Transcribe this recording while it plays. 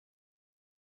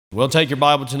We'll take your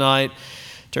Bible tonight,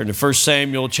 turn to 1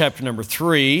 Samuel chapter number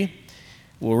 3.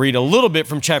 We'll read a little bit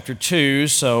from chapter 2,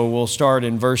 so we'll start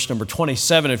in verse number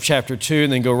 27 of chapter 2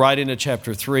 and then go right into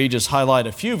chapter 3. Just highlight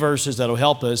a few verses that will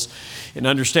help us in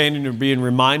understanding and being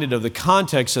reminded of the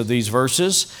context of these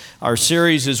verses. Our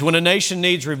series is When a Nation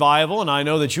Needs Revival, and I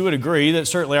know that you would agree that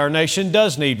certainly our nation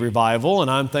does need revival, and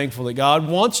I'm thankful that God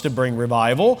wants to bring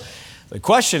revival. The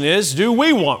question is, do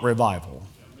we want revival?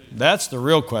 That's the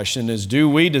real question is, do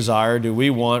we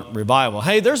want revival?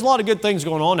 Hey, there's a lot of good things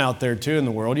going on out there too in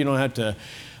the world. You don't have to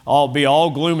be all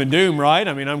gloom and doom, right?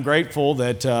 I mean, I'm grateful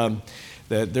that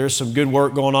there's some good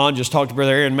work going on. Just talked to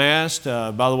Brother Aaron Mast.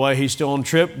 By the way, he's still on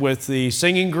trip with the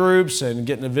singing groups and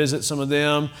getting to visit some of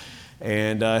them.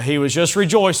 And he was just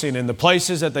rejoicing in the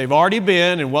places that they've already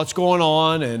been and what's going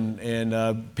on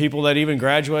and people that even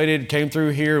graduated, came through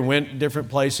here and went different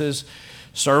places,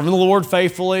 serving the Lord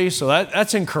faithfully. So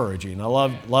that's encouraging. I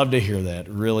love to hear that.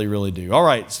 Really, really do. All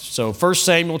right, so 1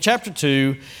 Samuel chapter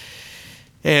 2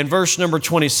 and verse number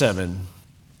 27.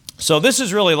 So this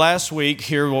is really last week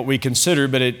here what we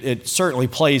considered, but it certainly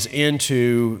plays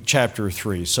into chapter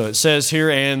 3. So it says here,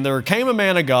 "And there came a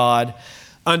man of God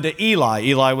unto Eli."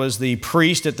 Eli was the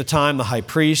priest at the time, the high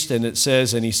priest, and it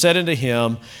says, "And he said unto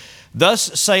him,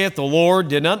 Thus saith the Lord,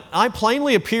 Did not I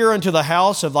plainly appear unto the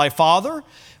house of thy father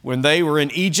when they were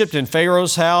in Egypt in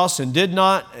Pharaoh's house, and did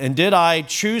I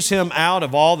choose him out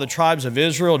of all the tribes of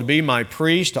Israel to be my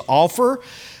priest, to offer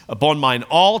upon mine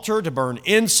altar, to burn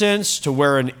incense, to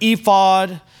wear an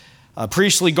ephod, a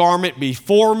priestly garment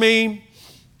before me?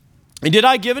 And did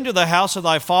I give unto the house of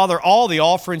thy father all the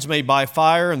offerings made by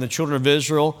fire and the children of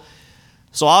Israel?"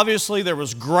 So obviously there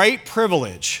was great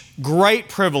privilege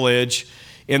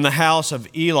in the house of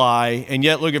Eli. And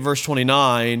yet look at verse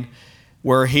 29,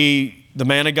 where the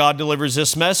man of God delivers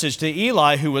this message to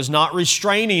Eli, who was not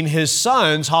restraining his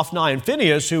sons, Hophni and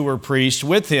Phinehas, who were priests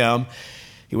with him.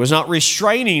 He was not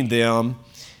restraining them.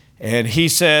 And he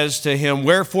says to him,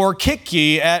 "Wherefore kick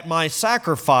ye at my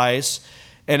sacrifice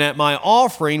and at my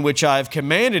offering, which I have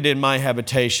commanded in my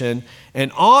habitation,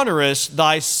 and honorest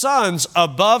thy sons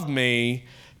above me,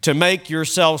 to make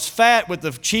yourselves fat with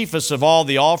the chiefest of all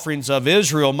the offerings of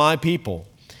Israel, my people?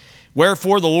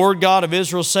 Wherefore the Lord God of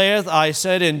Israel saith, I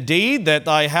said indeed that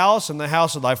thy house and the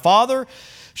house of thy father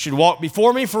should walk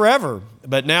before me forever.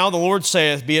 But now the Lord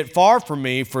saith, Be it far from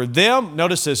me, for them,"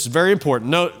 notice this is very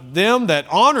important, "them that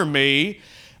honor me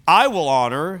I will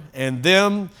honor, and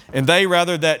they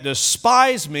that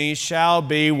despise me shall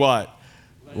be" what?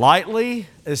 "Lightly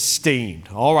esteemed."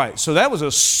 All right, so that was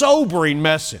a sobering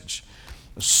message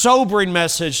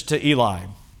to Eli.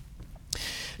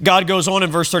 God goes on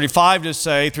in verse 35 to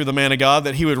say, through the man of God,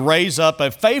 that he would raise up a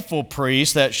faithful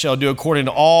priest that shall do according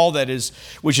to all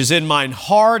which is in mine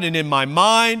heart and in my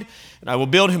mind. And I will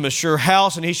build him a sure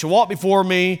house, and he shall walk before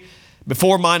me,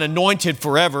 before mine anointed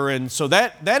forever. And so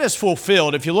that is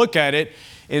fulfilled. If you look at it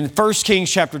in 1 Kings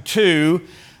chapter 2,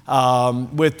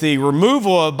 with the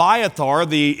removal of Abiathar,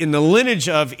 in the lineage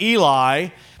of Eli,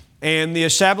 and the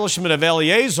establishment of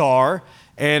Eleazar.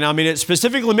 And I mean, it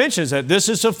specifically mentions that this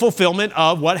is a fulfillment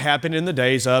of what happened in the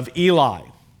days of Eli,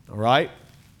 all right?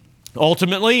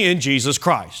 Ultimately in Jesus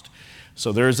Christ.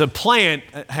 So there's a plan.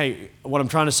 Hey, what I'm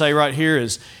trying to say right here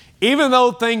is, even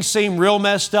though things seem real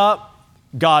messed up,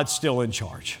 God's still in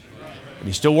charge. And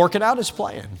He's still working out His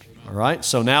plan, all right?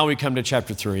 So now we come to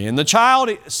chapter 3. "And the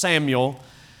child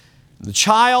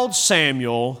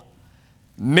Samuel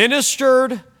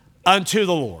ministered unto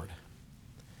the Lord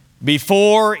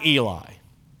before Eli.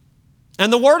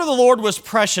 And the word of the Lord was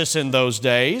precious in those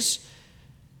days.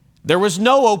 There was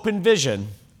no open vision.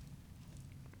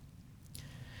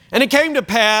 And it came to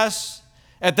pass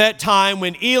at that time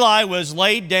when Eli was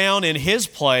laid down in his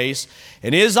place,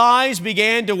 and his eyes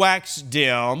began to wax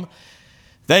dim,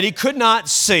 that he could not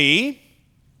see.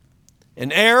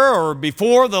 And ere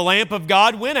before the lamp of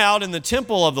God went out in the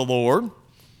temple of the Lord,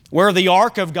 where the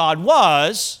ark of God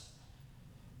was,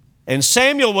 and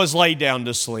Samuel was laid down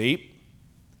to sleep,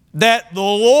 that the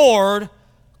Lord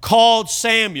called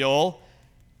Samuel,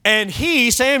 and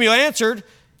Samuel answered,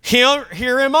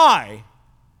 Here am I.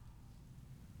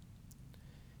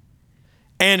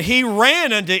 And he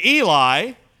ran unto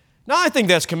Eli." Now I think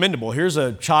that's commendable. Here's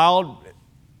a child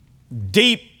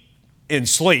deep in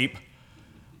sleep,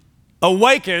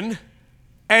 awakened,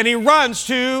 and he runs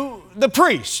to the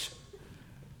priest.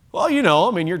 Well,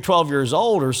 you're 12 years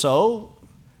old or so.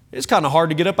 It's kind of hard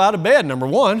to get up out of bed, number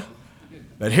one.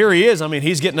 But here he is.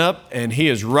 He's getting up and he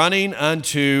is running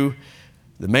unto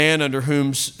the man under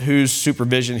whose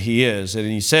supervision he is. And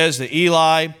he says to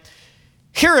Eli,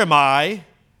 "Here am I,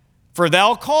 for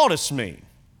thou calledst me."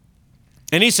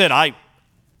 And he said,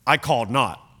 I I called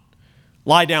not.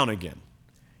 Lie down again.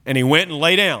 And he went and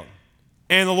lay down.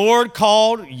 And the Lord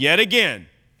called yet again,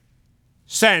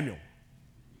 Samuel.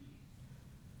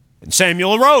 And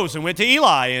Samuel arose and went to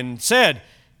Eli and said,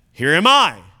 Here am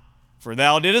I, for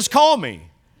thou didst call me.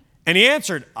 And he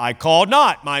answered, I called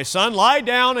not, my son, lie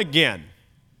down again.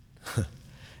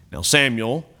 Now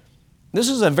Samuel, this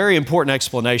is a very important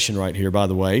explanation right here, by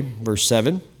the way, verse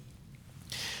 7.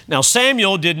 Now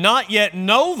Samuel did not yet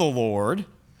know the Lord,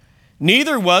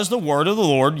 neither was the word of the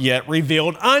Lord yet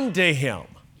revealed unto him.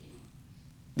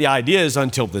 The idea is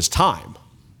until this time.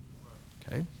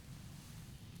 Okay.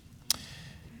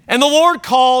 And the Lord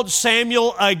called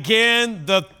Samuel again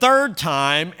the third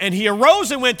time, and he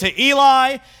arose and went to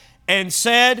Eli and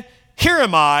said, Here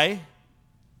am I,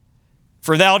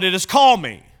 for thou didst call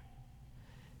me.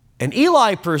 And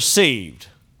Eli perceived,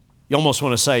 you almost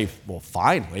want to say, well,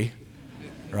 finally,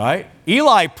 right?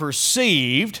 Eli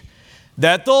perceived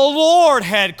that the Lord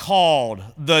had called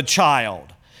the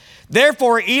child.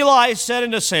 Therefore Eli said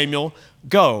unto Samuel,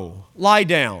 Go, lie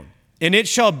down, and it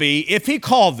shall be, if he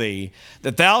call thee,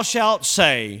 that thou shalt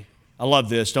say, I love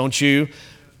this, don't you?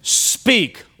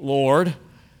 Speak, Lord,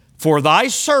 for thy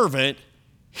servant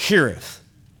heareth.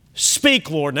 Speak,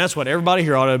 Lord, and that's what everybody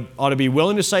here ought to be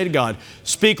willing to say to God.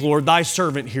 Speak, Lord, thy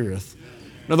servant heareth.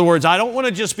 In other words, I don't want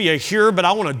to just be a hearer, but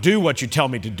I want to do what you tell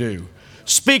me to do.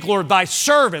 Speak, Lord, thy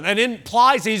servant. That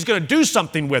implies that he's going to do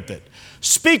something with it.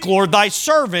 Speak, Lord, thy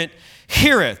servant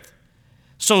heareth.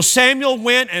 So Samuel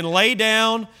went and lay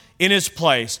down in his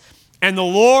place. And the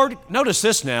Lord, notice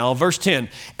this now, verse 10,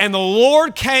 and the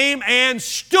Lord came and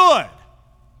stood.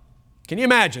 Can you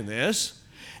imagine this?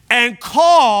 And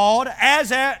called,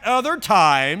 as at other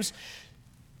times,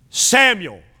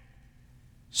 Samuel,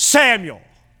 Samuel.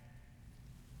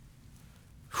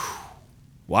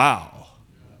 Wow.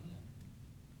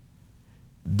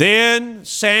 Then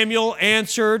Samuel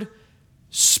answered,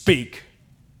 Speak,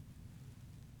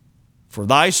 for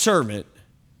thy servant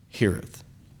heareth.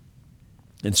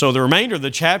 And so the remainder of the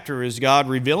chapter is God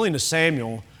revealing to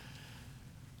Samuel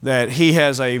that he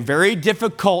has a very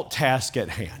difficult task at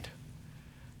hand.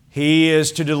 He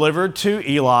is to deliver to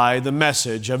Eli the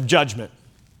message of judgment.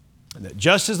 And that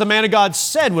just as the man of God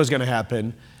said was going to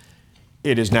happen,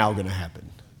 it is now going to happen.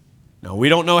 Now, we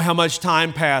don't know how much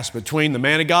time passed between the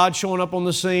man of God showing up on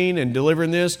the scene and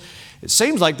delivering this. It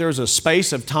seems like there's a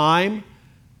space of time,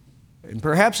 and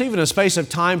perhaps even a space of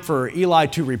time for Eli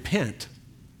to repent.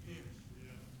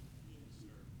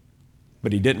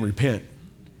 But he didn't repent.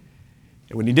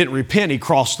 And when he didn't repent, he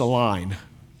crossed the line.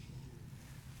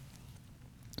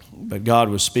 But God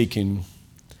was speaking.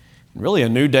 Really, a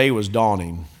new day was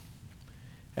dawning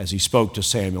as he spoke to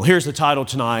Samuel. Here's the title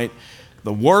tonight,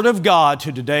 The Word of God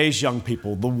to Today's Young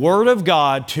People. The Word of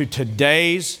God to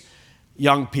today's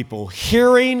young people.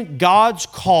 Hearing God's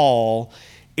call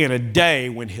in a day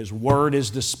when His Word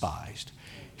is despised.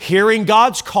 Hearing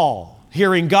God's call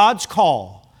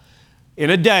in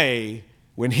a day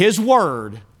when His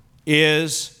Word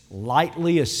is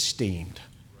lightly esteemed,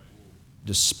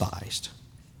 despised.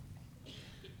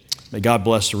 May God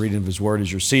bless the reading of His Word as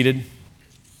you're seated.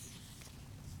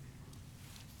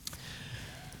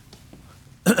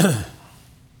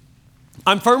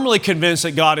 I'm firmly convinced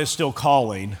that God is still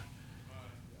calling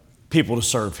people to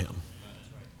serve Him.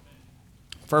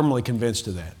 Firmly convinced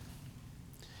of that.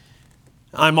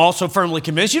 I'm also firmly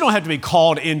convinced you don't have to be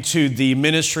called into the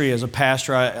ministry as a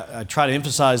pastor. I try to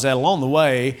emphasize that along the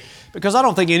way because I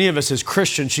don't think any of us as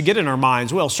Christians should get in our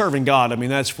minds, well, serving God, I mean,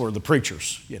 that's for the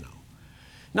preachers, you know.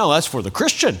 No, that's for the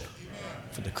Christian.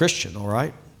 For the Christian, all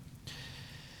right?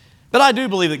 But I do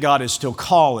believe that God is still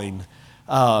calling.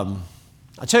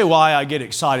 I'll tell you why I get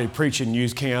excited preaching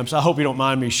youth camps. I hope you don't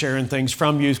mind me sharing things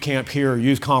from youth camp here or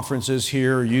youth conferences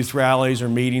here or youth rallies or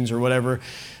meetings or whatever.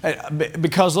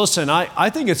 Because listen, I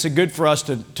think it's good for us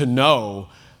to know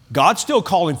God's still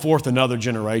calling forth another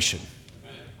generation.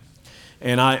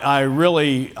 And I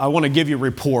want to give you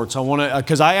reports.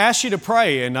 Because I asked you to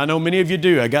pray, and I know many of you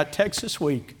do. I got texts this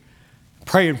week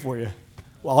praying for you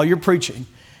while you're preaching.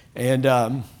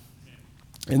 And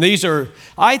these are,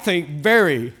 I think,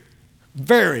 very,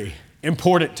 very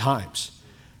important times.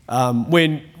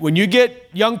 When you get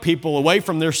young people away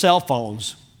from their cell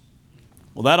phones,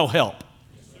 well, that'll help.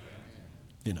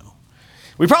 You know,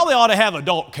 we probably ought to have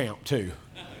adult camp too,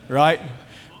 right?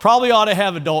 Probably ought to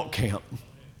have adult camp.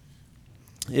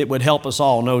 It would help us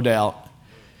all, no doubt.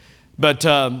 But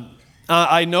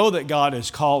I know that God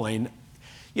is calling.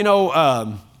 You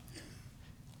know,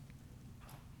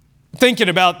 thinking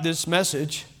about this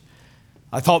message,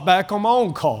 I thought back on my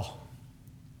own call.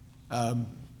 I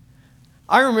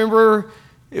remember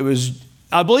it was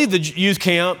I believe the youth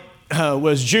camp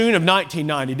was June of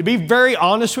 1990. To be very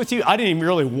honest with you, I didn't even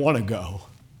really want to go.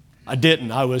 I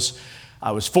didn't. I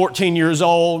was 14 years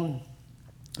old,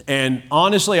 and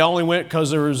honestly, I only went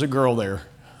because there was a girl there.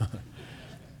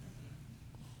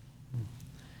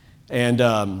 And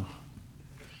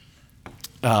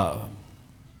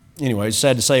anyway, it's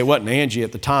sad to say it wasn't Angie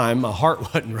at the time. My heart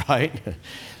wasn't right.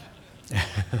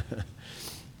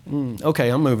 Okay,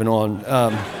 I'm moving on.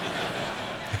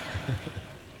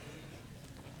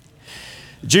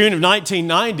 June of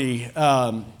 1990.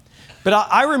 But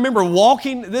I remember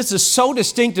walking, this is so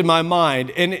distinct in my mind,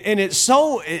 and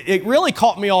it really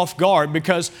caught me off guard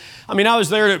because, I was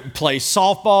there to play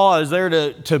softball, I was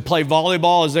there to play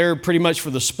volleyball, I was there pretty much for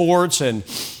the sports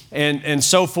and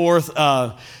so forth.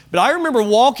 But I remember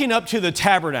walking up to the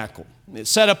tabernacle. It's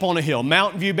set up on a hill,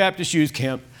 Mountain View Baptist Youth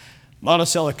Camp,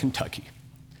 Monticello, Kentucky.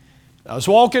 I was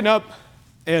walking up,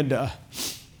 and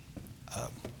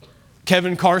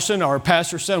Kevin Carson, our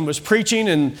pastor's son, was preaching,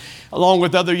 and along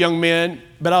with other young men.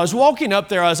 But I was walking up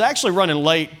there. I was actually running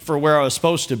late for where I was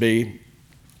supposed to be.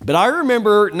 But I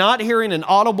remember not hearing an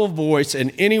audible voice in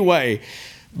any way,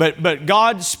 but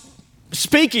God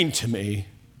speaking to me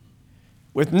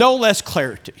with no less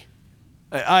clarity.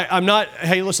 I'm not,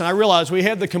 hey, listen, I realize we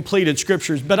have the completed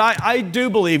scriptures, but I do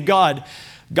believe God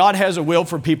has a will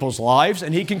for people's lives,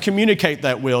 and He can communicate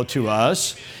that will to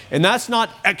us. And that's not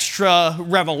extra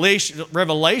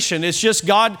revelation. It's just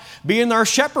God being our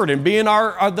shepherd and being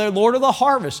the Lord of the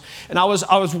harvest. And I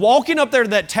was walking up there to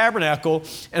that tabernacle,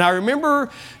 and I remember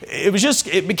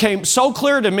it became so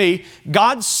clear to me,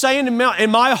 God's saying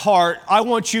in my heart, I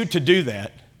want you to do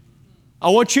that. I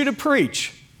want you to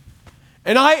preach.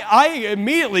 And I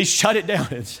immediately shut it down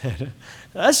and said,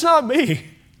 that's not me.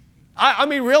 I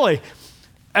mean, really.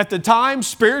 At the time,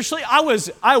 spiritually, I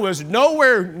was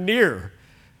nowhere near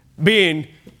being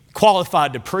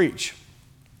qualified to preach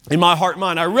in my heart and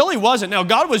mind. I really wasn't. Now,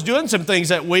 God was doing some things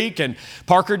that week, and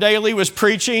Parker Daly was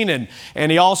preaching,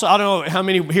 and he also, I don't know how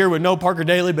many here would know Parker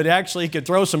Daly, but actually he could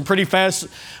throw some pretty fast,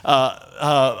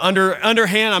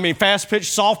 underhand, fast-pitch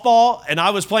softball, and I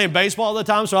was playing baseball at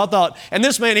the time, so I thought, and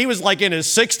this man, he was like in his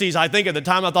 60s, I think, at the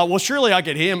time. I thought, well, surely I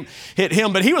could hit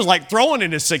him, but he was like throwing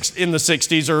in the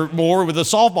 60s or more with a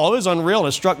softball. It was unreal, and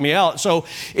it struck me out. So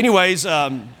anyways,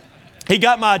 he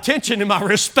got my attention and my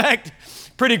respect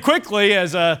pretty quickly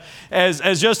as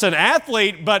just an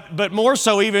athlete, but more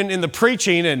so even in the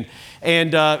preaching,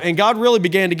 and God really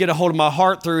began to get a hold of my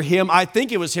heart through him. I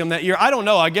think it was him that year. I don't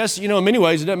know. I guess, in many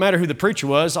ways, it doesn't matter who the preacher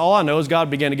was. All I know is God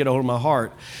began to get a hold of my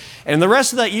heart. And the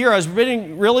rest of that year, I was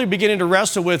really beginning to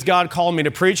wrestle with God calling me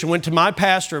to preach, and went to my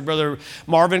pastor, Brother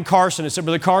Marvin Carson, and said,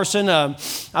 Brother Carson,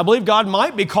 I believe God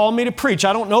might be calling me to preach.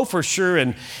 I don't know for sure.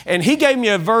 And he gave me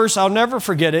a verse. I'll never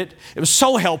forget it. It was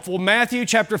so helpful. Matthew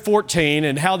chapter 14,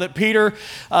 and how that Peter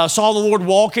saw the Lord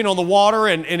walking on the water.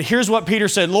 And here's what Peter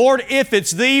said, Lord, if it's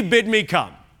thee, bid me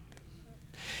come.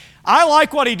 I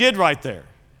like what he did right there.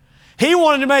 He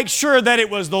wanted to make sure that it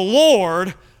was the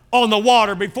Lord on the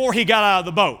water before he got out of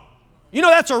the boat.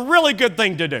 That's a really good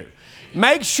thing to do.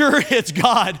 Make sure it's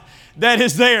God that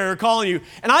is there calling you.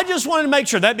 And I just wanted to make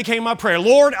sure that became my prayer.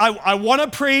 Lord, I want to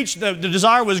preach. The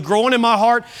desire was growing in my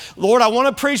heart. Lord, I want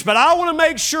to preach, but I want to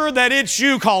make sure that it's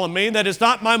you calling me, that it's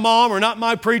not my mom or not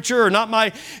my preacher or not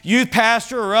my youth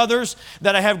pastor or others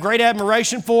that I have great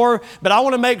admiration for. But I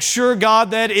want to make sure,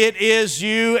 God, that it is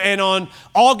you. And on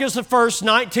August the 1st,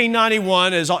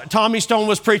 1991, as Tommy Stone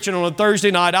was preaching on a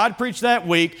Thursday night, I'd preached that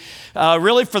week.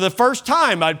 Really, for the first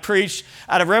time, I'd preached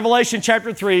out of Revelation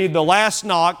chapter 3, the last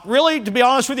knock. Really, to be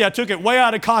honest with you, I took it way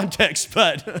out of context,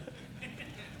 but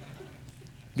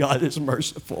God is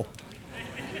merciful.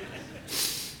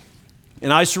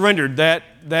 And I surrendered that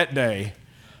day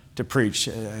to preach.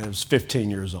 I was 15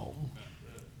 years old.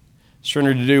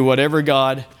 Surrendered to do whatever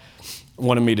God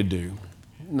wanted me to do.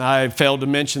 And I failed to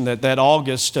mention that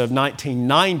August of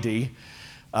 1990,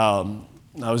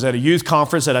 I was at a youth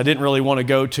conference that I didn't really want to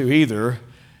go to either,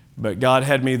 but God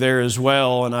had me there as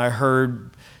well, and I heard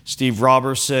Steve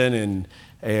Robertson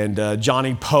and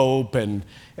Johnny Pope and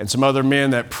some other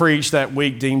men that preached that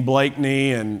week, Dean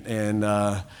Blakeney and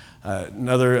a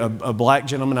black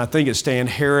gentleman, I think it's Stan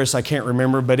Harris, I can't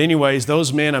remember, but anyways,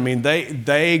 those men,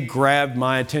 they grabbed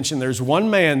my attention. There's one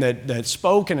man that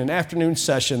spoke in an afternoon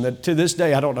session that to this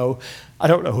day I don't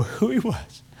know who he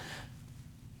was,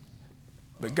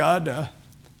 but God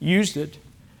used it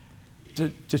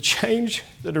to change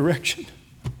the direction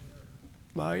of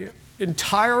my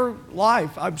entire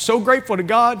life. I'm so grateful to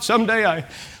God. Someday I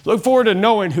look forward to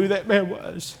knowing who that man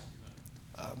was.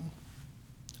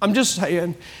 I'm just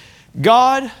saying,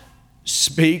 God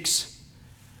speaks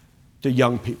to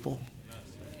young people.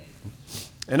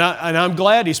 And I'm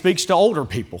glad he speaks to older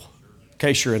people, in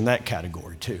case you're in that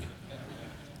category too.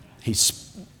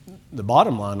 The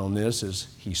bottom line on this is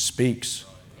he speaks.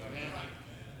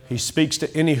 He speaks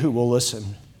to any who will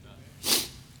listen.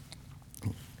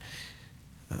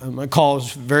 My call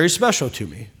is very special to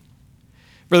me.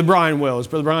 Brother Brian Wells.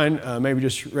 Brother Brian, maybe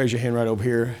just raise your hand right over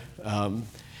here.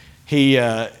 He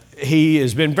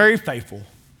has been very faithful,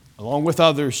 along with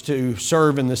others, to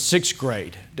serve in the 6th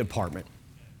grade department,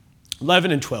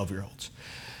 11 and 12-year-olds.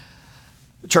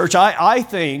 Church, I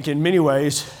think in many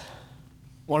ways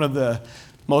one of the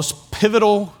most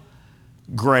pivotal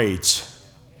grades.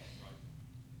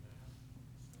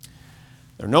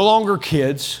 They're no longer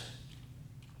kids.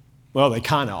 Well, they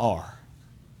kind of are.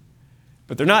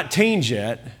 But they're not teens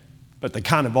yet, but they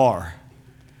kind of are.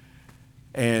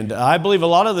 And I believe a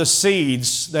lot of the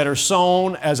seeds that are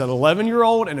sown as an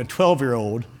 11-year-old and a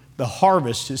 12-year-old, the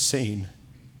harvest is seen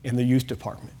in the youth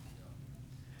department.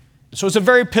 So it's a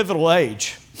very pivotal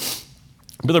age.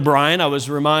 Brother Brian, I was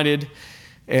reminded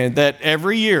that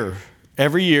every year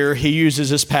he uses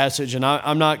this passage, and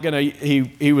I'm not going to,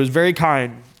 he was very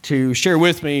kind to share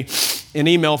with me in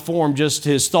email form just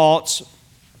his thoughts,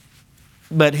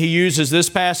 but he uses this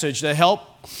passage to help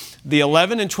the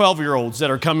 11 and 12-year-olds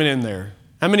that are coming in there.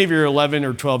 How many of you are 11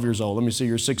 or 12 years old? Let me see,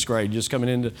 you're 6th grade, just coming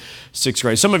into 6th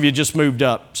grade. Some of you just moved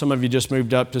up. Some of you just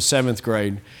moved up to 7th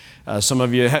grade. Some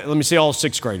of you, let me see all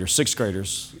 6th graders.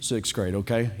 6th grade,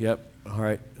 okay? Yep, all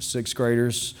right, 6th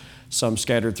graders. Some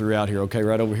scattered throughout here, okay,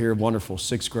 right over here. Wonderful,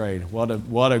 6th grade.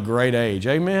 What a great age,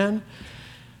 amen?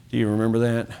 Do you remember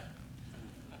that?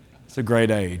 It's a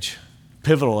great age,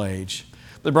 pivotal age.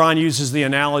 Brian uses the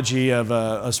analogy of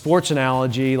a sports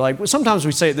analogy. Like sometimes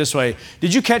we say it this way,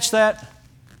 did you catch that?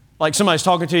 Like somebody's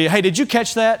talking to you, hey, did you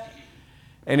catch that?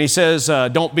 And he says,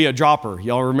 don't be a dropper.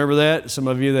 Y'all remember that? Some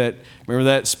of you that remember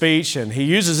that speech? And he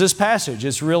uses this passage.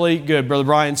 It's really good. Brother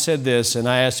Brian said this, and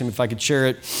I asked him if I could share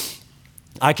it.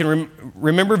 I can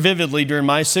remember vividly during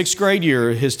my 6th grade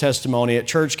year, his testimony at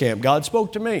church camp. God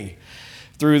spoke to me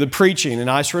through the preaching, and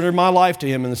I surrendered my life to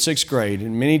Him in the 6th grade.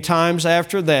 And many times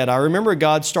after that, I remember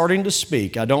God starting to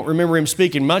speak. I don't remember Him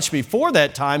speaking much before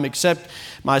that time, except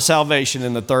my salvation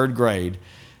in the 3rd grade.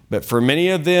 But for many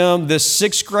of them, this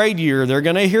 6th grade year, they're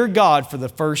going to hear God for the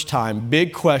first time.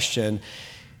 Big question.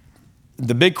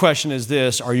 The big question is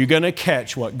this: are you going to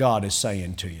catch what God is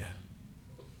saying to you?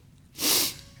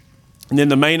 And then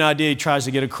the main idea he tries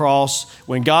to get across,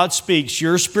 when God speaks,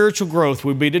 your spiritual growth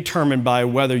will be determined by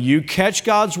whether you catch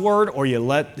God's word or you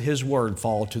let His word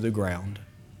fall to the ground.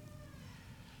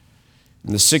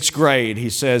 In the 6th grade, he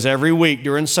says, every week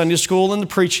during Sunday school and the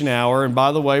preaching hour, and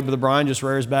by the way, Brother Brian just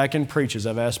rears back and preaches.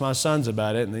 I've asked my sons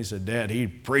about it, and they said, Dad, he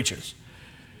preaches.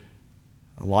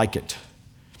 I like it.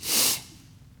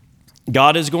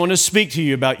 God is going to speak to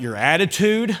you about your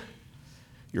attitude,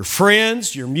 your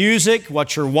friends, your music,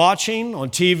 what you're watching on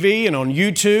TV and on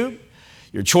YouTube,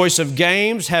 your choice of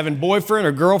games, having boyfriend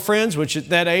or girlfriends, which at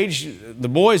that age, the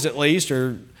boys at least,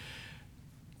 are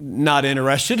not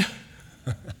interested.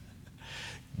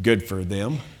 Good for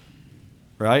them,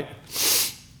 right?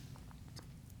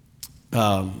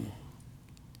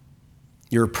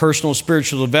 Your personal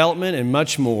spiritual development and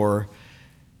much more.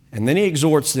 And then he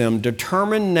exhorts them,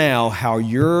 determine now how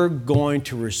you're going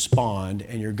to respond,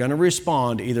 and you're going to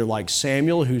respond either like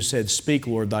Samuel, who said, speak,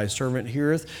 Lord, thy servant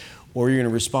heareth, or you're going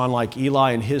to respond like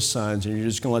Eli and his sons, and you're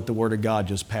just going to let the word of God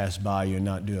just pass by you and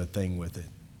not do a thing with it.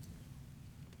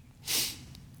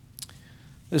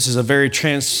 This is a very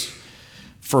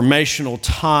transformational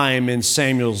time in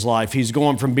Samuel's life. He's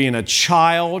going from being a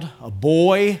child, a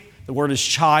boy, the word is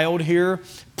child here,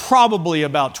 probably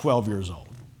about 12 years old.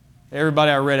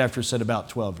 Everybody I read after said about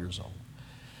 12 years old.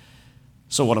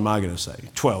 So what am I going to say?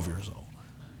 12 years old.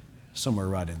 Somewhere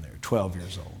right in there, 12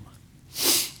 years old.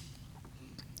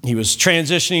 He was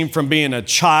transitioning from being a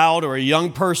child or a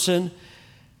young person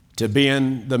to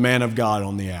being the man of God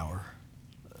on the hour.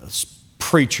 A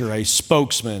preacher, a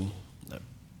spokesman, a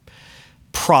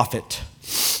prophet.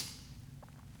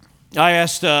 I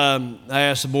asked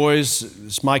the boys,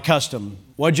 it's my custom,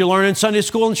 what'd you learn in Sunday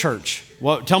school and church?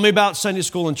 Tell me about Sunday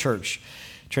school and church.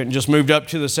 Trenton just moved up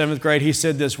to the 7th grade. He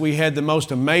said this, we had the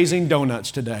most amazing donuts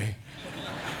today.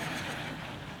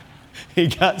 He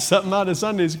got something out of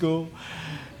Sunday school.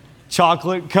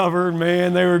 Chocolate covered,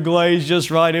 man, they were glazed just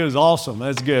right. It was awesome.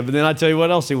 That's good. But then I tell you what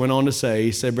else he went on to say.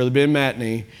 He said, Brother Ben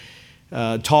Matney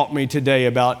taught me today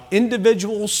about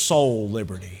individual soul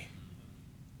liberty.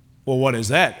 Well, what is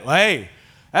that? Well, hey,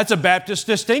 that's a Baptist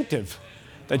distinctive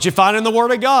that you find in the Word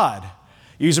of God.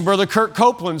 Using Brother Kirk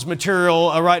Copeland's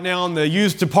material right now in the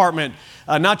youth department,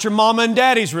 not your mama and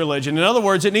daddy's religion. In other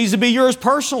words, it needs to be yours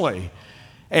personally.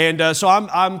 And so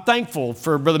I'm thankful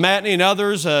for Brother Matney and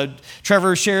others.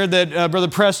 Trevor shared that Brother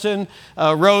Preston,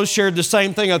 Rose shared the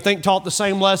same thing, I think taught the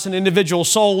same lesson, individual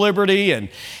soul liberty,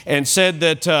 and said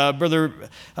that Brother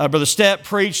Stepp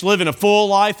preached living a full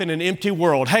life in an empty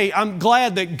world. Hey, I'm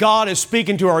glad that God is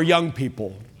speaking to our young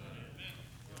people.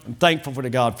 I'm thankful to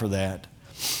God for that.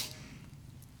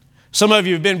 Some of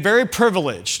you have been very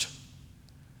privileged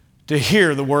to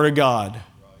hear the Word of God.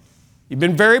 You've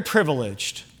been very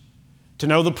privileged to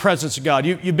know the presence of God.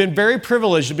 You've been very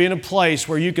privileged to be in a place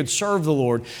where you could serve the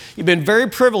Lord. You've been very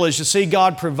privileged to see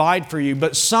God provide for you,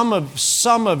 but some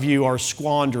of you are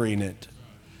squandering it.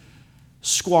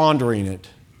 Squandering it.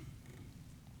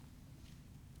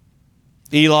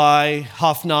 Eli,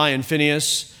 Hophni, and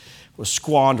Phinehas was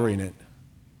squandering it.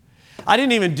 I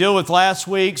didn't even deal with last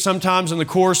week. Sometimes in the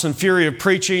course and fury of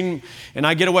preaching, and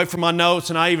I get away from my notes,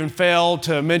 and I even fail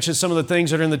to mention some of the things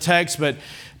that are in the text, but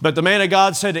the man of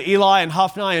God said to Eli and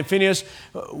Hophni and Phinehas,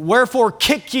 "Wherefore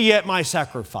kick ye at my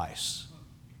sacrifice?"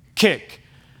 Kick.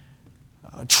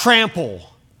 Trample.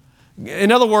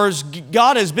 In other words,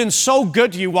 God has been so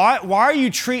good to you. Why do you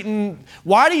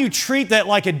treat that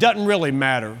like it doesn't really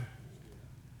matter?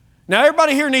 Now,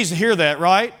 everybody here needs to hear that,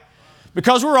 right?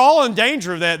 Because we're all in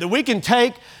danger of that we can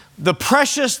take the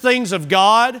precious things of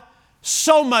God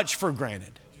so much for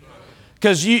granted.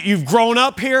 Because you've grown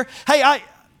up here. Hey,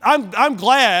 I'm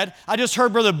glad. I just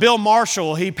heard Brother Bill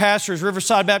Marshall. He pastors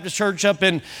Riverside Baptist Church up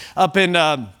in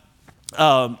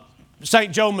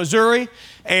St. Joe, Missouri.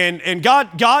 And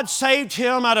God saved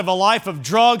him out of a life of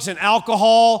drugs and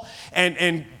alcohol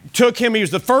and took him. He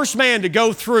was the first man to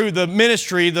go through the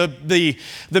ministry, the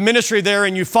ministry there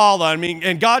in Eufaula. I mean,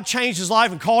 and God changed his life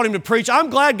and called him to preach. I'm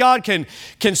glad God can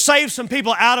save some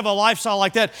people out of a lifestyle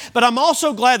like that. But I'm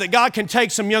also glad that God can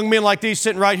take some young men like these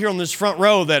sitting right here on this front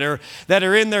row that are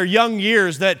in their young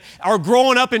years, that are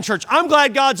growing up in church. I'm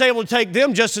glad God's able to take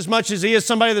them just as much as he is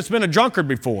somebody that's been a drunkard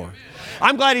before.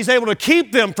 I'm glad he's able to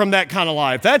keep them from that kind of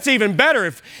life. That's even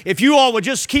better if you all would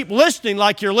just keep listening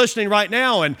like you're listening right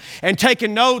now and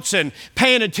taking notes and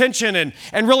paying attention and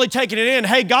really taking it in.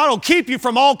 Hey, God will keep you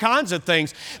from all kinds of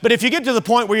things. But if you get to the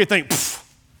point where you think,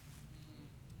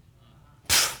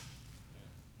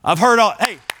 I've heard all,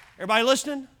 hey, everybody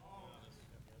listening?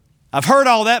 I've heard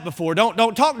all that before.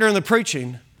 Don't talk during the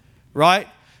preaching, right?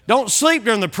 Don't sleep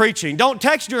during the preaching. Don't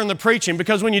text during the preaching,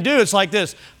 because when you do, it's like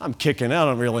this. I'm kicking. I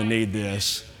don't really need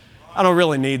this. I don't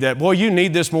really need that. Boy, you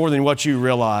need this more than what you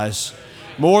realize.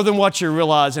 More than what you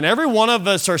realize. And every one of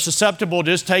us are susceptible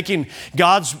to just taking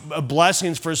God's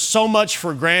blessings for so much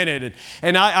for granted.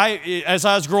 And I as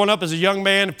I was growing up as a young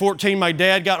man, at 14, my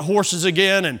dad got horses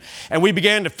again, and we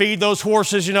began to feed those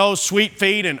horses, sweet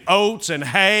feed and oats and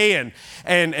hay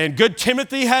and good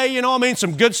Timothy hay,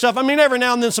 some good stuff. Every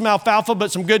now and then some alfalfa,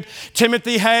 but some good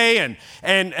Timothy hay,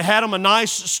 and had them a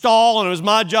nice stall, and it was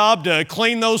my job to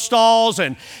clean those stalls.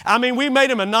 And we made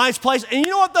them a nice place. And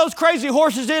you know what those crazy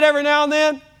horses did every now and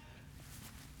then?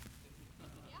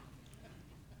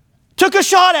 Took a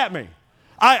shot at me.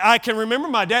 I can remember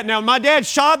my dad. Now, my dad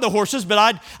shod the horses,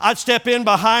 but I'd step in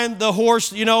behind the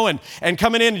horse, and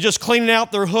coming in and just cleaning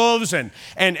out their hooves and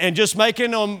just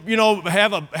making them,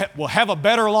 have a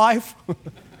better life.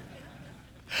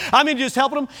 Just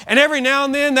helping them. And every now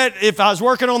and then, that if I was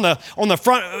working on the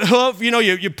front hoof,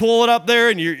 you pull it up there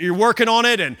and you're working on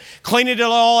it and cleaning it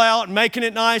all out and making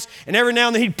it nice. And every now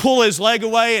and then he'd pull his leg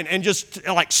away and just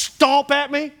like stomp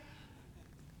at me.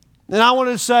 And I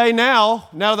wanted to say now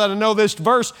that I know this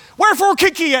verse, wherefore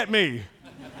kick ye at me?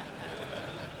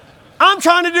 I'm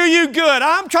trying to do you good.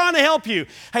 I'm trying to help you.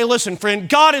 Hey, listen, friend,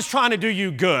 God is trying to do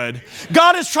you good.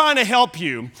 God is trying to help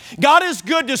you. God is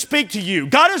good to speak to you.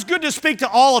 God is good to speak to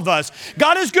all of us.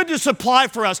 God is good to supply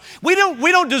for us. We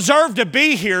don't deserve to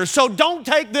be here, so don't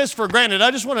take this for granted. I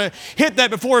just want to hit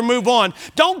that before we move on.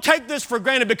 Don't take this for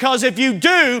granted, because if you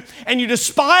do and you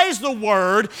despise the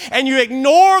Word and you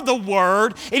ignore the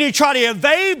Word and you try to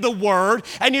evade the Word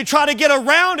and you try to get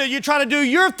around it, you try to do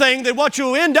your thing, then what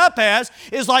you'll end up as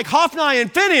is like Hophni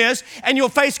and Phinehas, and you'll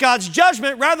face God's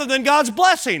judgment rather than God's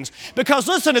blessings. Because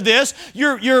listen to this,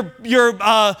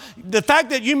 the fact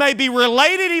that you may be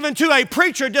related even to a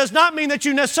preacher does not mean that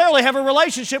you necessarily have a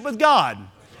relationship with God.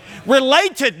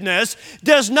 Relatedness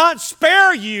does not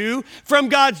spare you from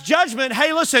God's judgment.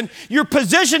 Hey, listen, your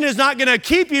position is not going to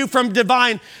keep you from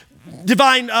divine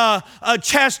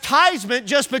chastisement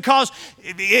just because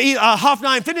Hophni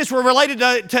and Phinehas were related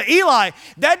to Eli.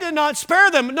 That did not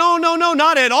spare them. No,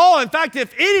 not at all. In fact,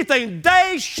 if anything,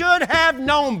 they should have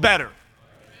known better.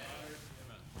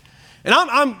 And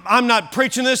I'm not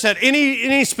preaching this at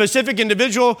any specific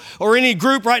individual or any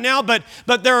group right now, but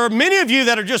there are many of you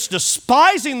that are just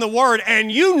despising the Word,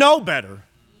 and you know better.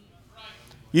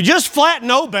 You just flat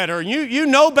know better, and you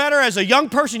know better as a young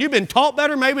person. You've been taught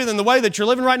better maybe than the way that you're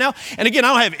living right now. And again,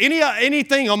 I don't have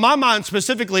anything on my mind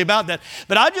specifically about that,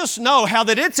 but I just know how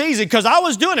that it's easy, because I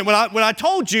was doing it when I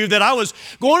told you that I was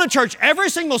going to church every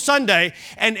single Sunday,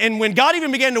 and when God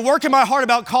even began to work in my heart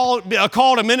about a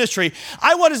call to ministry,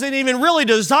 I wasn't even really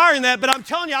desiring that, but I'm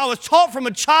telling you, I was taught from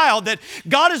a child that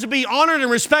God is to be honored and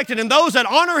respected, and those that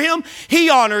honor Him, He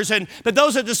honors, but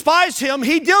those that despise Him,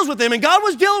 He deals with them. And God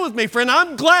was dealing with me, friend.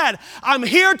 I'm glad I'm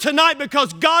here tonight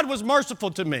because God was merciful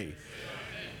to me.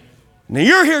 Now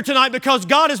you're here tonight because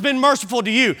God has been merciful to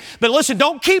you. But listen,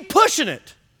 don't keep pushing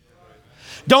it.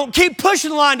 Don't keep pushing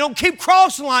the line. Don't keep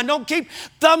crossing the line. Don't keep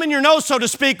thumbing your nose, so to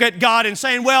speak, at God and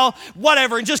saying, well,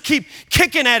 whatever, and just keep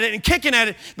kicking at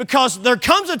it, because there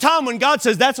comes a time when God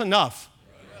says, that's enough.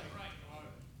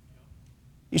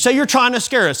 You say, you're trying to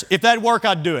scare us. If that'd work,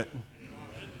 I'd do it.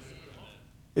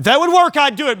 If that would work,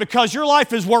 I'd do it, because your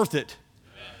life is worth it.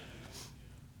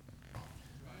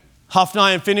 Hophni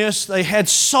and Phinehas, they had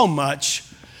so much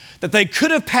that they could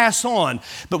have passed on.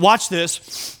 But watch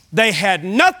this. They had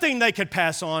nothing they could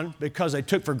pass on because they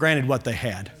took for granted what they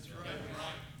had.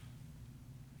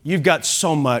 You've got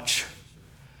so much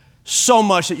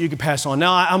that you can pass on.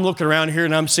 Now, I'm looking around here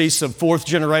and I'm seeing some fourth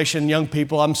generation young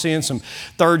people. I'm seeing some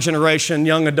third generation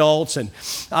young adults, and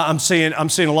I'm seeing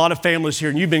a lot of families here,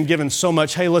 and you've been given so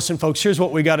much. Hey, listen, folks, here's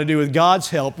what we got to do with God's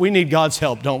help. We need God's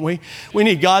help, don't we? We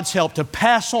need God's help to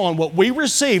pass on what we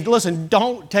received. Listen,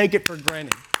 don't take it for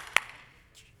granted.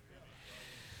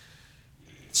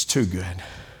 It's too good.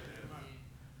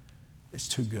 It's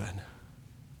too good.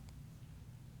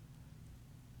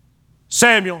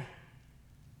 Samuel.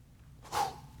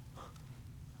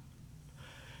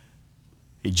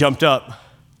 He jumped up.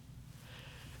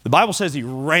 The Bible says he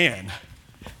ran.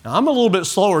 Now, I'm a little bit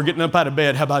slower getting up out of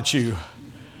bed. How about you?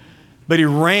 But he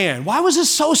ran. Why was this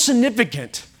so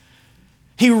significant?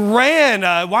 He ran.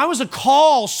 Why was the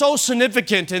call so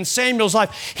significant in Samuel's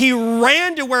life? He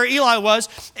ran to where Eli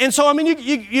was. And so, I mean,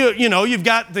 you know, you've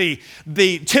got the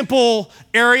temple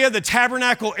area, the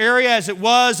tabernacle area as it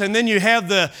was, and then you have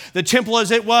the temple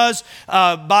as it was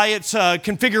by its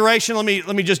configuration. Let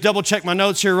me just double check my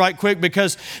notes here right quick,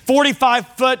 because 45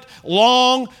 foot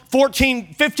long,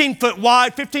 15 foot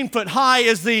wide, 15 foot high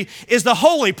is the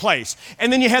holy place.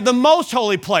 And then you had the most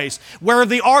holy place where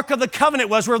the Ark of the Covenant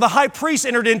was, where the high priest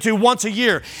entered into once a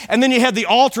year. And then you had the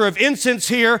altar of incense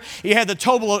here. You had the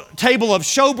table of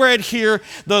showbread here,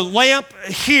 the lamp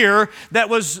here that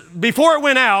was before it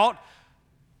went out,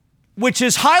 which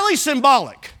is highly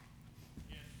symbolic.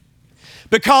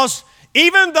 Because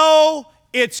even though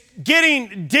it's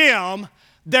getting dim,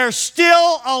 there's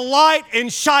still a light in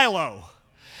Shiloh.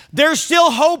 There's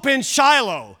still hope in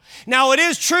Shiloh. Now, it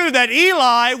is true that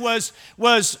Eli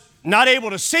was not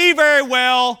able to see very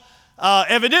well.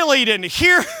 Evidently, he didn't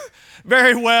hear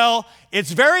very well.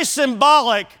 It's very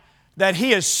symbolic that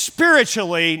he is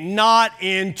spiritually not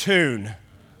in tune.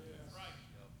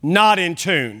 Not in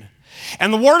tune.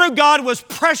 And the Word of God was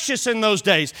precious in those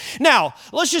days. Now,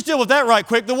 let's just deal with that right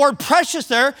quick. The word precious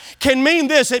there can mean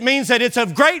this. It means that it's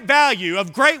of great value,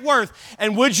 of great worth.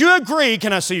 And would you agree,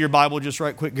 can I see your Bible just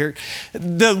right quick, Garrett?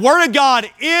 The Word of God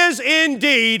is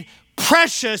indeed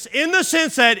precious in the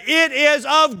sense that it is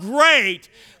of great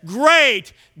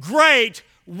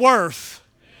worth.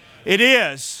 It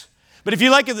is. But if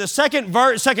you look at the second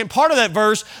part of that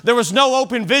verse, there was no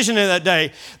open vision in that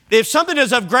day. If something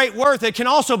is of great worth, it can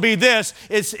also be this.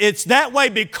 It's that way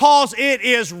because it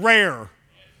is rare.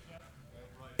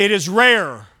 It is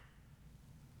rare.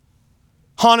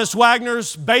 Honus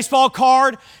Wagner's baseball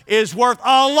card is worth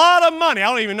a lot of money.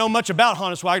 I don't even know much about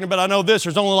Honus Wagner, but I know this.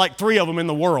 There's only like 3 of them in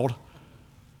the world.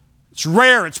 It's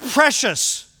rare. It's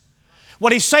precious.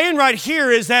 What he's saying right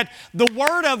here is that the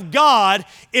Word of God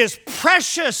is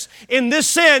precious in this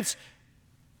sense.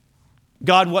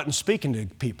 God wasn't speaking to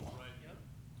people.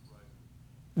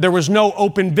 There was no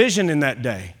open vision in that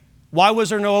day. Why was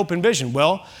there no open vision?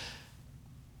 Well,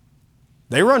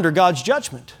 they were under God's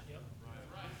judgment.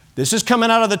 This is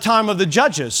coming out of the time of the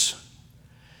judges.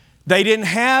 They didn't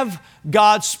have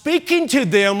God speaking to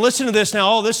them. Listen to this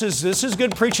now. Oh, this is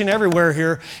good preaching everywhere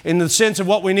here in the sense of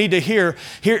what we need to hear.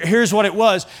 Here's what it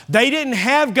was. They didn't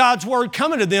have God's Word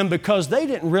coming to them because they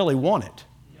didn't really want it.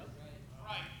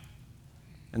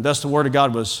 And thus the Word of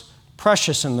God was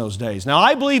precious in those days. Now,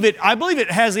 I believe it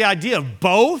has the idea of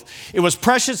both. It was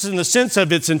precious in the sense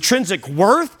of its intrinsic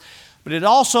worth, but it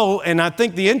also, and I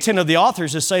think the intent of the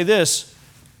authors is to say this,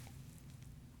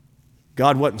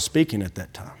 God wasn't speaking at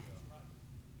that time.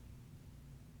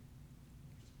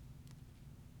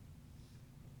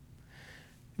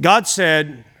 God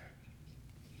said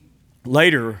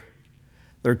later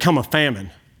there would come a famine,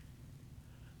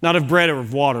 not of bread or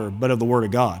of water, but of the Word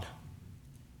of God.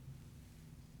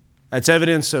 That's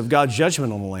evidence of God's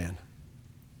judgment on the land.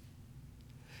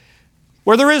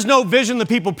 Where there is no vision, the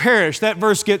people perish. That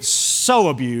verse gets so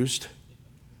abused.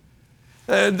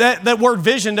 That word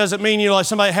vision doesn't mean, like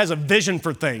somebody has a vision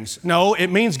for things. No, it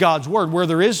means God's Word. Where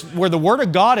the Word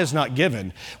of God is not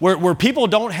given, where people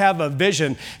don't have a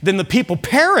vision, then the people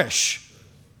perish.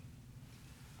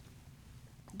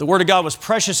 The Word of God was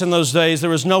precious in those days. There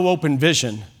was no open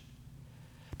vision.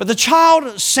 But the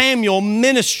child Samuel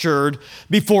ministered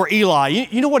before Eli.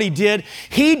 You know what he did?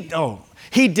 He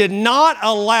did not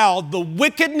allow the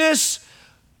wickedness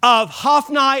of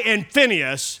Hophni and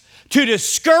Phinehas to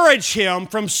discourage him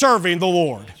from serving the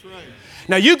Lord. Right.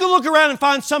 Now, you can look around and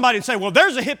find somebody and say, well,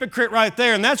 there's a hypocrite right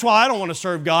there, and that's why I don't want to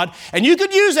serve God. And you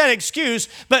could use that excuse,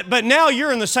 but now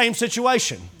you're in the same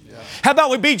situation. Yeah. How about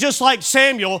we be just like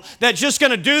Samuel, that's just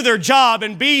going to do their job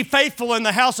and be faithful in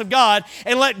the house of God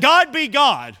and let God be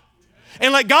God.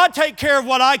 And let God take care of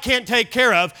what I can't take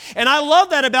care of. And I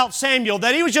love that about Samuel,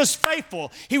 that he was just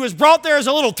faithful. He was brought there as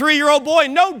a little 3-year-old boy.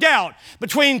 No doubt,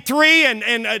 between 3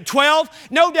 and 12,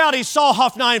 no doubt he saw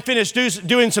Hophni and Phinehas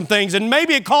doing some things. And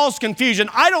maybe it caused confusion.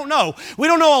 I don't know. We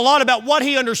don't know a lot about what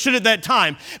he understood at that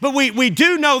time. But we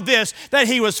do know this, that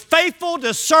he was faithful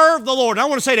to serve the Lord. And I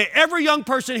want to say to every young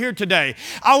person here today,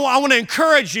 I want to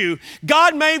encourage you,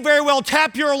 God may very well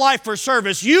tap your life for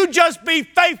service. You just be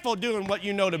faithful doing what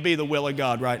you know to be the will of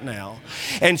God right now.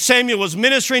 And Samuel was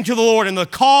ministering to the Lord, and the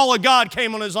call of God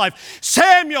came on his life.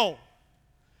 Samuel!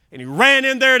 And he ran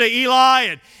in there to Eli,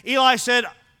 and Eli said,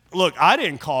 look, I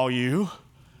didn't call you.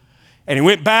 And he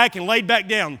went back and laid back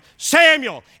down.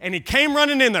 Samuel! And he came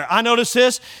running in there. I noticed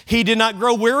this. He did not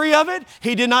grow weary of it.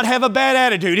 He did not have a bad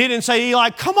attitude. He didn't say,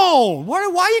 Eli, come on,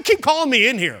 why you keep calling me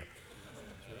in here?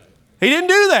 He didn't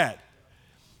do that.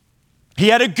 He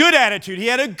had a good attitude. He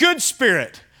had a good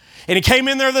spirit. And he came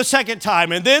in there the second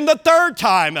time. And then the third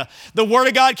time, the word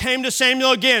of God came to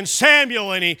Samuel again.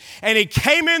 Samuel, and he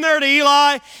came in there to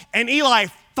Eli. And Eli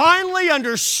finally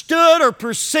understood or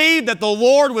perceived that the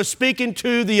Lord was speaking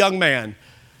to the young man.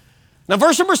 Now,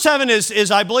 verse number 7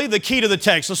 is, I believe, the key to the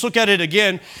text. Let's look at it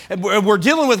again. We're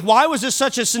dealing with why was this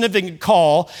such a significant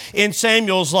call in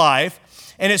Samuel's life.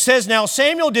 And it says, now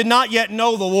Samuel did not yet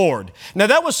know the Lord. Now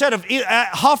that was said of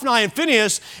Hophni and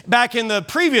Phinehas back in the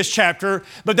previous chapter,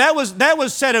 but that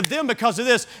was said of them because of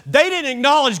this. They didn't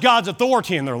acknowledge God's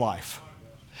authority in their life.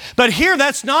 But here,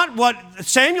 that's not what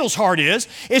Samuel's heart is.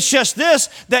 It's just this,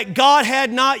 that God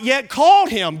had not yet called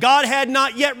him. God had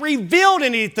not yet revealed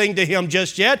anything to him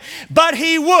just yet, but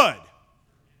he would.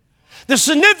 The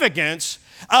significance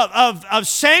of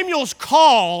Samuel's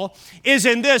call is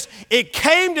in this. It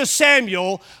came to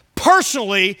Samuel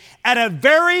personally at a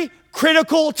very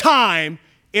critical time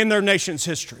in their nation's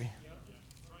history.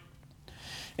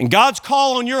 And God's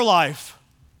call on your life,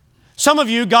 some of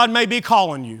you, God may be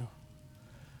calling you.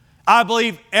 I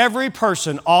believe every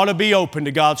person ought to be open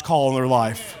to God's call in their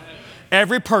life.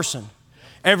 Every person.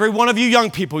 Every one of you young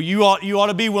people, you ought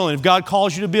to be willing. If God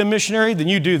calls you to be a missionary, then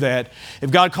you do that. If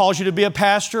God calls you to be a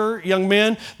pastor, young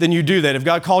men, then you do that. If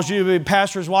God calls you to be a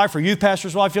pastor's wife or youth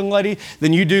pastor's wife, young lady,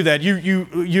 then you do that.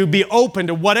 You be open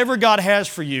to whatever God has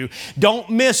for you. Don't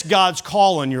miss God's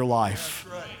call in your life.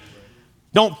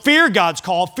 Don't fear God's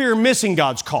call, fear missing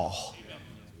God's call.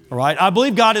 All right, I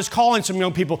believe God is calling some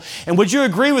young people. And would you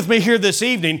agree with me here this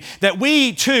evening that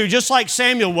we too, just like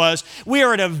Samuel was, we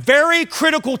are at a very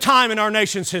critical time in our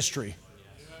nation's history.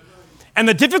 And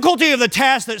the difficulty of the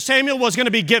task that Samuel was going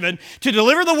to be given to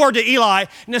deliver the word to Eli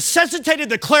necessitated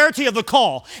the clarity of the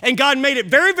call. And God made it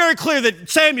very, very clear that,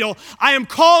 Samuel, I am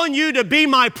calling you to be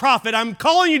my prophet. I'm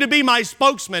calling you to be my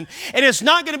spokesman. And it's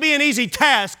not going to be an easy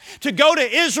task to go to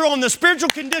Israel in the spiritual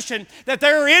condition that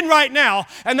they're in right now.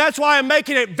 And that's why I'm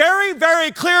making it very,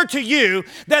 very clear to you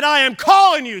that I am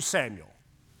calling you, Samuel.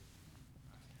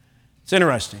 It's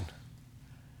interesting.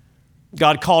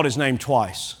 God called his name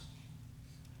twice.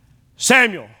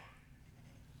 Samuel.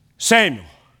 Samuel.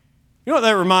 You know what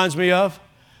that reminds me of?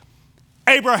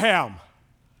 Abraham.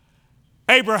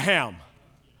 Abraham.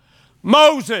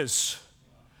 Moses.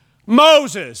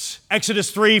 Moses.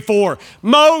 Exodus 3:4.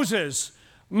 Moses.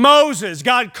 Moses.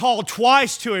 God called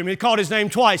twice to him. He called his name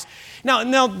twice.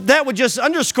 Now that would just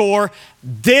underscore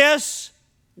this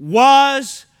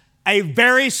was a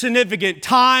very significant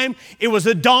time. It was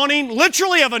the dawning,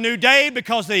 literally, of a new day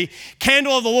because the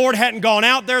candle of the Lord hadn't gone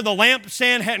out there. The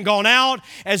lampstand hadn't gone out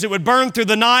as it would burn through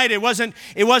the night. It wasn't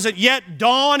yet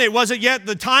dawn. It wasn't yet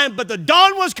the time, but the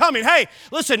dawn was coming. Hey,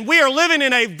 listen, we are living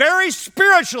in a very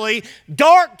spiritually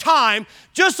dark time,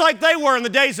 just like they were in the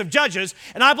days of Judges.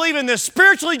 And I believe in this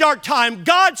spiritually dark time,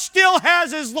 God still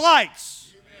has His lights.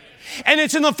 And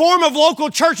it's in the form of local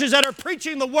churches that are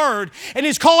preaching the Word. And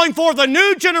He's calling forth a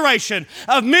new generation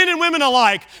of men and women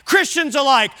alike, Christians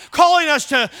alike, calling us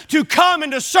to come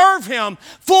and to serve Him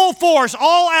full force,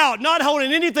 all out, not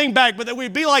holding anything back, but that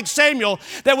we'd be like Samuel,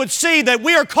 that would see that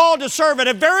we are called to serve at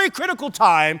a very critical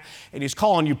time. And He's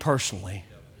calling you personally.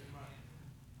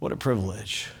 What a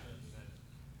privilege.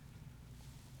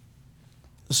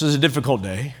 This is a difficult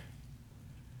day.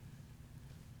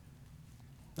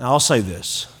 Now, I'll say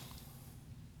this.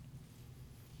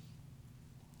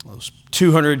 Those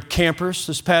 200 campers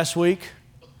this past week,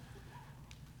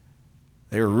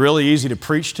 they were really easy to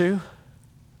preach to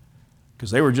because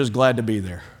they were just glad to be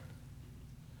there.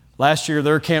 Last year,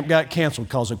 their camp got canceled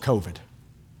because of COVID.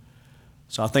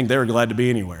 So I think they were glad to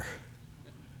be anywhere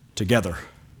together.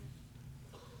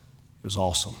 It was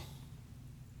awesome.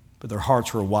 But their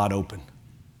hearts were wide open.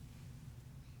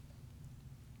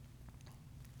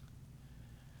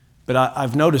 But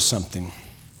I've noticed something.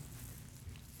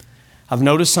 I've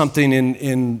noticed something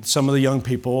in some of the young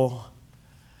people,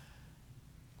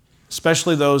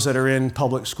 especially those that are in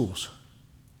public schools.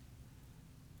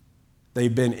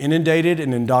 They've been inundated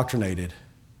and indoctrinated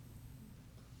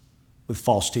with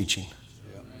false teaching.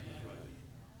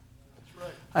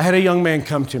 I had a young man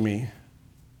come to me.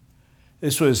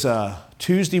 This was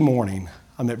Tuesday morning.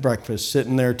 I'm at breakfast,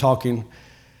 sitting there talking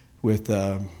with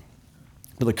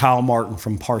Kyle Martin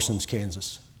from Parsons,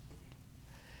 Kansas.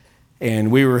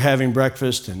 And we were having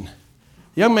breakfast, and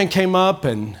the young man came up,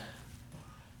 and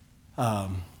I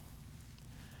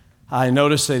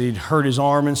noticed that he'd hurt his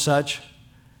arm and such.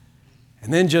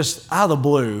 And then just out of the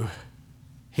blue,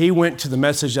 he went to the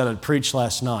message that I'd preached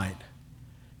last night.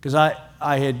 Because I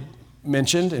had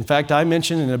mentioned, in fact, I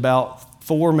mentioned in about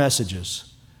 4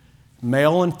 messages,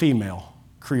 male and female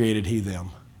created He them.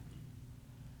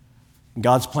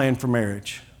 God's plan for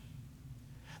marriage.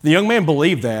 The young man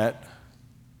believed that.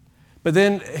 But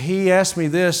then he asked me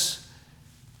this.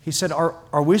 He said,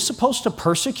 are we supposed to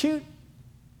persecute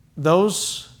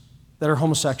those that are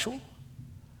homosexual?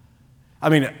 I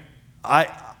mean, I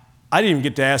didn't even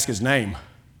get to ask his name.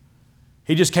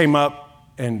 He just came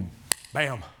up and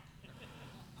bam.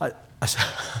 I said,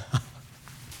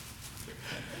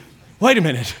 wait a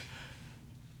minute.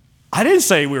 I didn't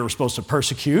say we were supposed to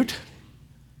persecute.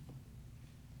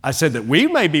 I said that we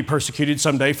may be persecuted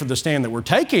someday for the stand that we're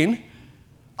taking.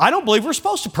 I don't believe we're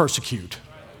supposed to persecute.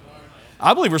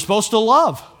 I believe we're supposed to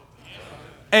love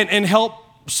and help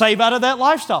save out of that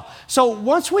lifestyle. So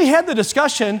once we had the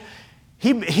discussion,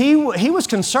 he was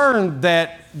concerned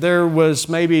that there was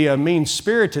maybe a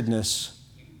mean-spiritedness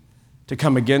to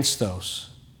come against those.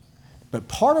 But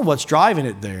part of what's driving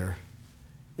it there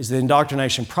is the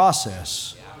indoctrination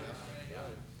process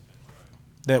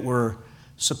that we're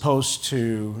supposed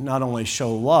to not only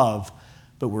show love,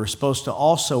 but we're supposed to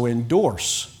also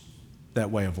endorse that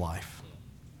way of life.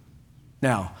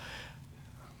 Now,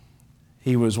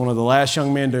 he was one of the last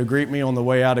young men to greet me on the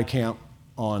way out of camp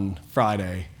on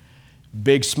Friday.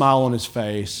 Big smile on his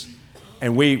face.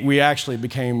 And we actually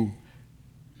became,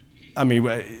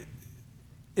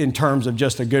 in terms of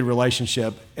just a good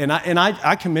relationship. And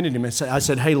I commended him and I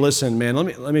said, hey, listen, man,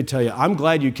 let me tell you, I'm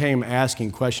glad you came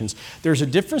asking questions. There's a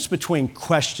difference between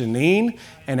questioning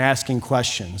and asking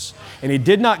questions. And he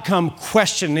did not come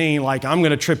questioning like, I'm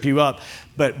going to trip you up.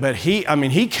 But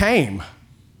he came.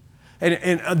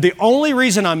 And the only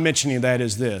reason I'm mentioning that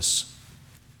is this.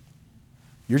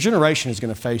 Your generation is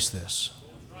going to face this.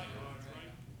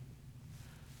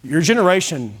 Your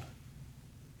generation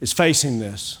is facing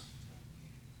this.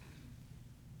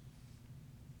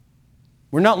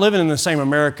 We're not living in the same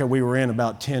America we were in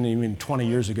about 10, even 20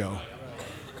 years ago.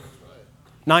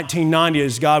 1990,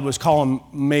 as God was calling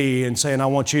me and saying, I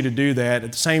want you to do that.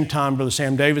 At the same time, Brother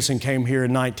Sam Davison came here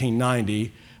in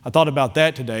 1990. I thought about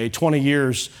that today. 20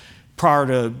 years prior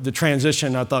to the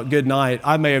transition, I thought, good night.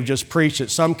 I may have just preached at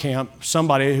some camp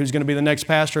somebody who's going to be the next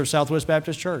pastor of Southwest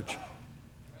Baptist Church.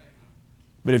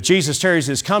 But if Jesus tarries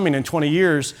His coming in 20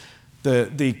 years,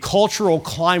 the cultural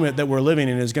climate that we're living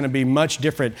in is going to be much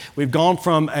different. We've gone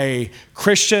from a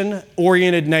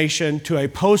Christian-oriented nation to a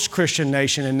post-Christian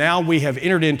nation, and now we have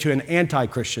entered into an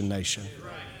anti-Christian nation.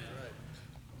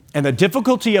 And the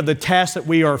difficulty of the task that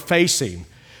we are facing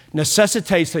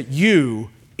necessitates that you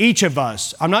each of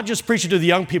us, I'm not just preaching to the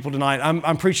young people tonight,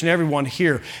 I'm preaching to everyone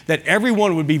here, that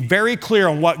everyone would be very clear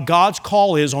on what God's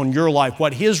call is on your life,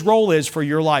 what His role is for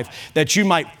your life, that you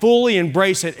might fully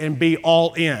embrace it and be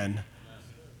all in.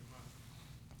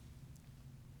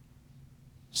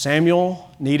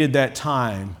 Samuel needed that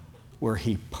time where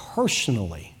he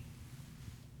personally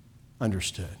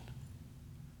understood.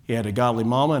 He had a godly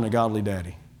mama and a godly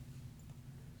daddy.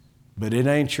 But it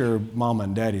ain't your mama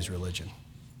and daddy's religion.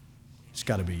 It's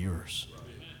got to be yours.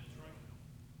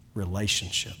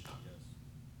 Relationship.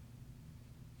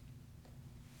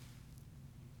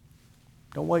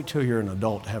 Don't wait till you're an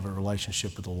adult to have a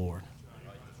relationship with the Lord.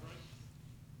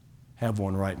 Have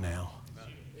one right now.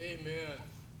 Amen.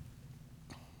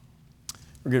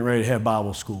 We're getting ready to have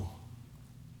Bible school.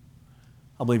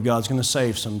 I believe God's going to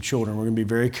save some children. We're going to be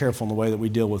very careful in the way that we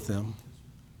deal with them.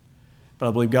 But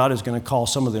I believe God is going to call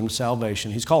some of them to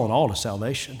salvation. He's calling all to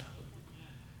salvation.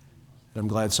 And I'm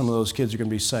glad some of those kids are going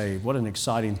to be saved. What an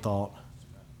exciting thought.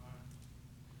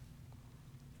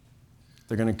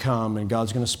 They're going to come and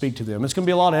God's going to speak to them. It's going to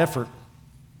be a lot of effort.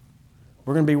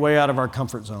 We're going to be way out of our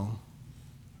comfort zone.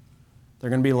 They're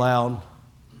going to be loud.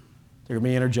 They're going to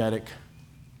be energetic.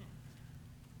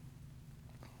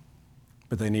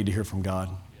 But they need to hear from God.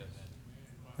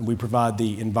 And we provide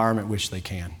the environment which they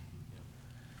can.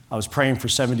 I was praying for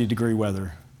 70-degree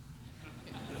weather.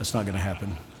 That's not going to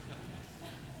happen.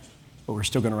 But we're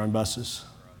still going to run buses.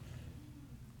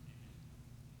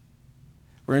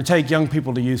 We're going to take young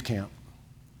people to youth camp.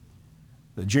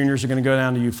 The juniors are going to go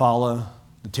down to Eufaula.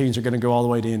 The teens are going to go all the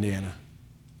way to Indiana.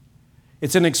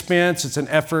 It's an expense. It's an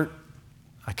effort.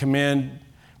 I commend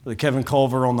Brother Kevin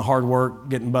Culver on the hard work,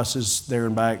 getting buses there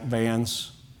and back,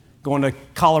 vans. Going to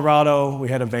Colorado, we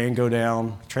had a van go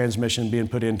down, transmission being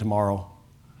put in tomorrow.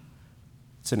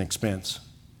 It's an expense.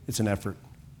 It's an effort.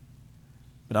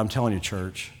 But I'm telling you,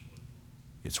 church,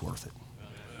 it's worth it.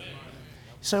 You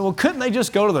say, well, couldn't they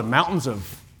just go to the mountains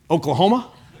of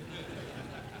Oklahoma?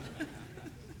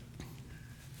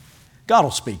 God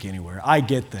will speak anywhere. I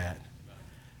get that.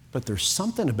 But there's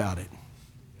something about it.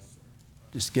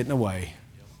 Just getting away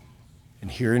and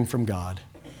hearing from God.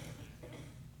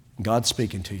 God's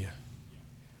speaking to you.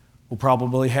 We'll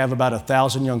probably have about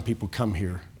 1,000 young people come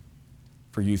here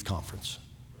for youth conference.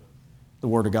 The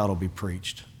Word of God will be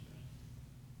preached.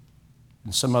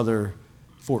 And some other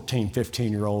 14,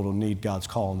 15-year-old will need God's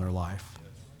call in their life.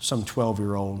 Some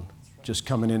 12-year-old just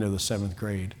coming into the 7th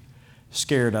grade,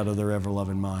 scared out of their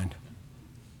ever-loving mind,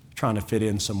 trying to fit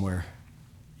in somewhere.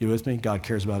 You with me? God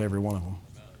cares about every one of them.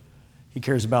 He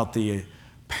cares about the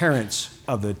parents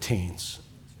of the teens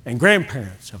and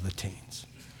grandparents of the teens.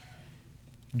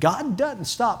 God doesn't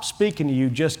stop speaking to you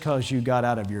just because you got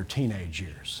out of your teenage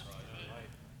years.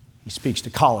 He speaks to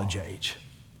college age.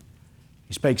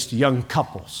 He speaks to young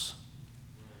couples.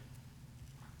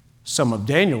 Some of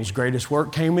Daniel's greatest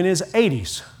work came in his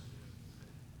 80s.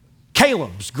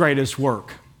 Caleb's greatest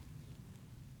work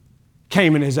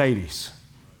came in his 80s.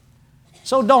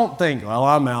 So don't think, well,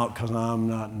 I'm out because I'm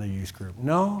not in the youth group.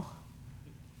 No,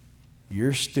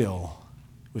 you're still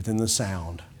within the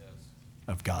sound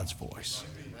of God's voice.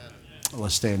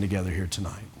 Let's stand together here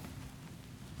tonight.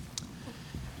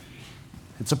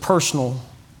 It's a personal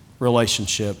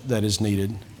relationship that is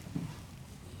needed.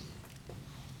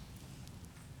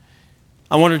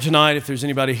 I wonder tonight if there's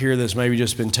anybody here that's maybe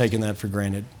just been taking that for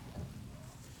granted.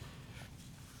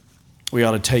 We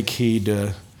ought to take heed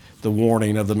to the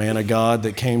warning of the man of God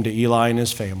that came to Eli and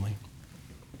his family.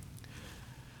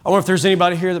 I wonder if there's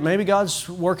anybody here that maybe God's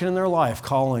working in their life,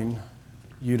 calling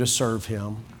you to serve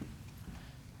Him.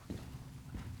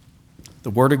 The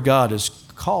Word of God is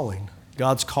calling.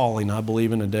 God's calling, I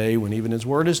believe, in a day when even His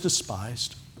Word is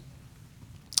despised.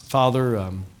 Father,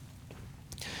 I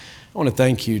want to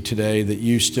thank You today that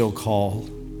You still call.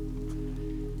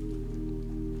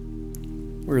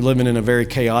 We're living in a very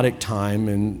chaotic time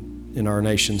in our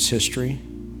nation's history.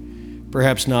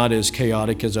 Perhaps not as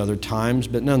chaotic as other times,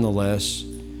 but nonetheless,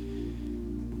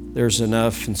 there's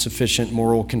enough and sufficient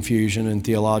moral confusion and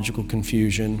theological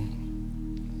confusion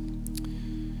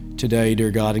today, dear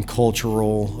God, and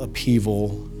cultural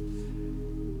upheaval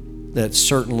that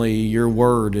certainly Your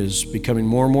Word is becoming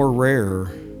more and more rare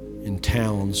in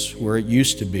towns where it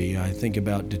used to be. I think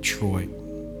about Detroit,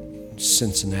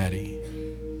 Cincinnati,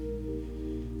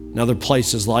 and other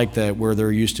places like that where there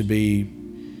used to be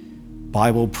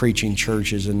Bible preaching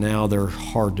churches and now they're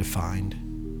hard to find.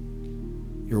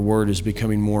 Your Word is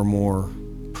becoming more and more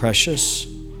precious,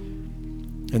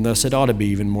 and thus it ought to be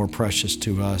even more precious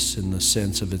to us in the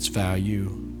sense of its value.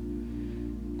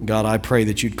 God, I pray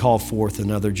that You'd call forth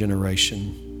another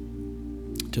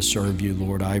generation to serve You,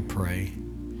 Lord, I pray.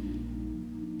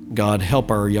 God,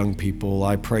 help our young people.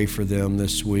 I pray for them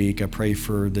this week. I pray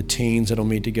for the teens that'll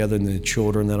meet together and the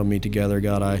children that'll meet together.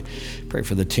 God, I pray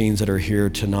for the teens that are here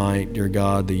tonight, dear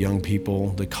God, the young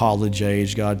people, the college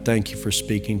age. God, thank you for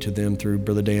speaking to them through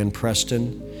Brother Dan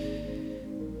Preston.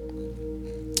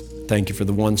 Thank you for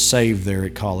the ones saved there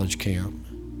at college camp.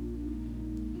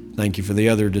 Thank you for the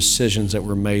other decisions that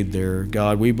were made there.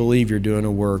 God, we believe you're doing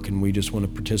a work and we just want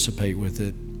to participate with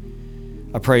it.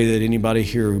 I pray that anybody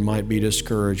here who might be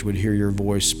discouraged would hear your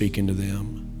voice speaking to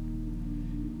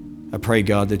them. I pray,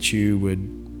 God, that you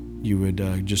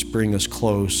would just bring us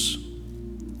close.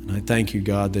 And I thank you,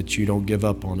 God, that you don't give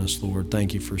up on us, Lord.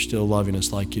 Thank you for still loving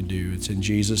us like you do. It's in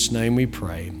Jesus' name we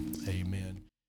pray.